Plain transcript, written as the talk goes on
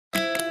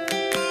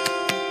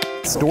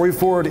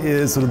Storyfort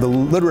is sort of the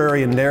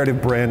literary and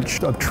narrative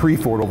branch of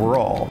Treefort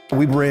overall.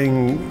 We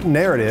bring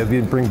narrative,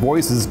 we bring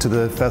voices to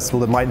the festival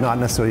that might not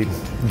necessarily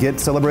get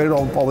celebrated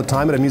all the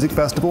time at a music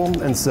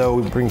festival, and so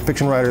we bring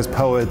fiction writers,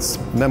 poets,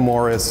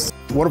 memoirists.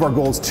 One of our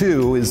goals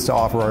too is to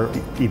offer our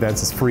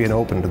events as free and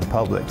open to the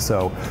public.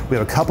 So we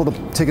have a couple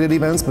of ticketed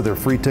events, but they're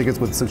free tickets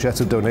with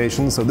suggested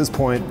donations. So at this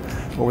point,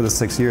 over the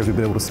 6 years, we've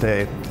been able to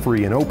stay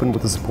free and open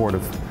with the support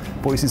of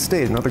Boise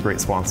State and other great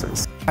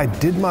sponsors. I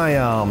did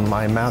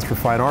my Master of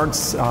Fine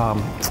Arts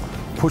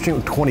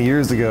pushing 20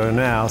 years ago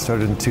now,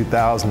 started in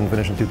 2000,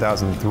 finished in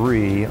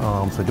 2003. So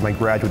I did my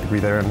graduate degree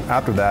there, and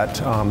after that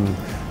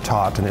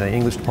taught in the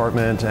English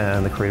department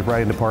and the creative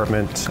writing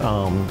department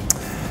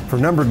for a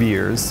number of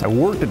years. I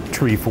worked at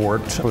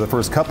Treefort for the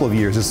first couple of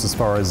years, just as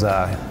far as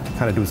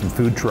kind of doing some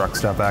food truck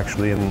stuff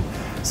actually, and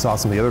saw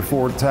some of the other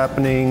forts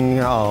happening,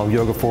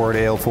 yoga fort,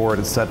 ale fort,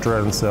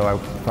 etc. And so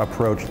I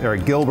approached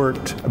Eric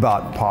Gilbert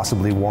about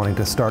possibly wanting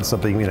to start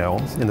something, you know,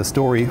 in the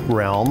story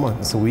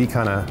realm. So we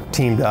kind of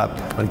teamed up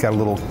and got a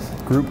little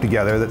group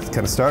together that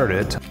kind of started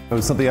it. It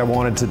was something I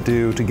wanted to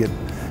do to get,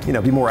 you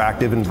know, be more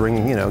active and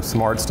bring, you know,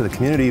 some arts to the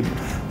community,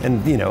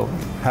 and, you know,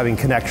 having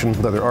connections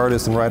with other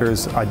artists and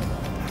writers.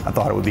 I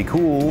thought it would be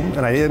cool, and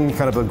I am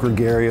kind of a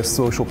gregarious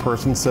social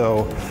person,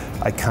 so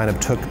I kind of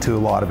took to a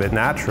lot of it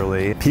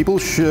naturally. People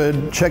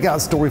should check out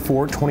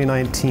Storyfort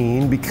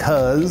 2019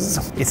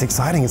 because it's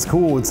exciting, it's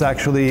cool. It's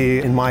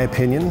actually, in my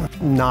opinion,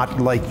 not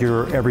like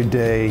your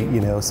everyday,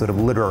 you know, sort of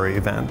literary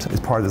event.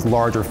 It's part of this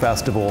larger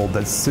festival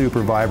that's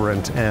super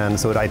vibrant, and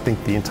so I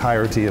think the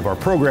entirety of our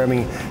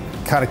programming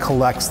kind of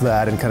collects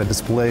that and kind of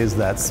displays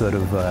that sort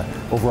of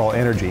overall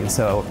energy. And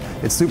so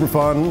it's super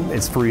fun,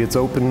 it's free, it's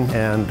open,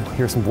 and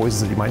hear some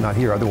voices that you might not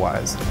hear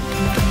otherwise.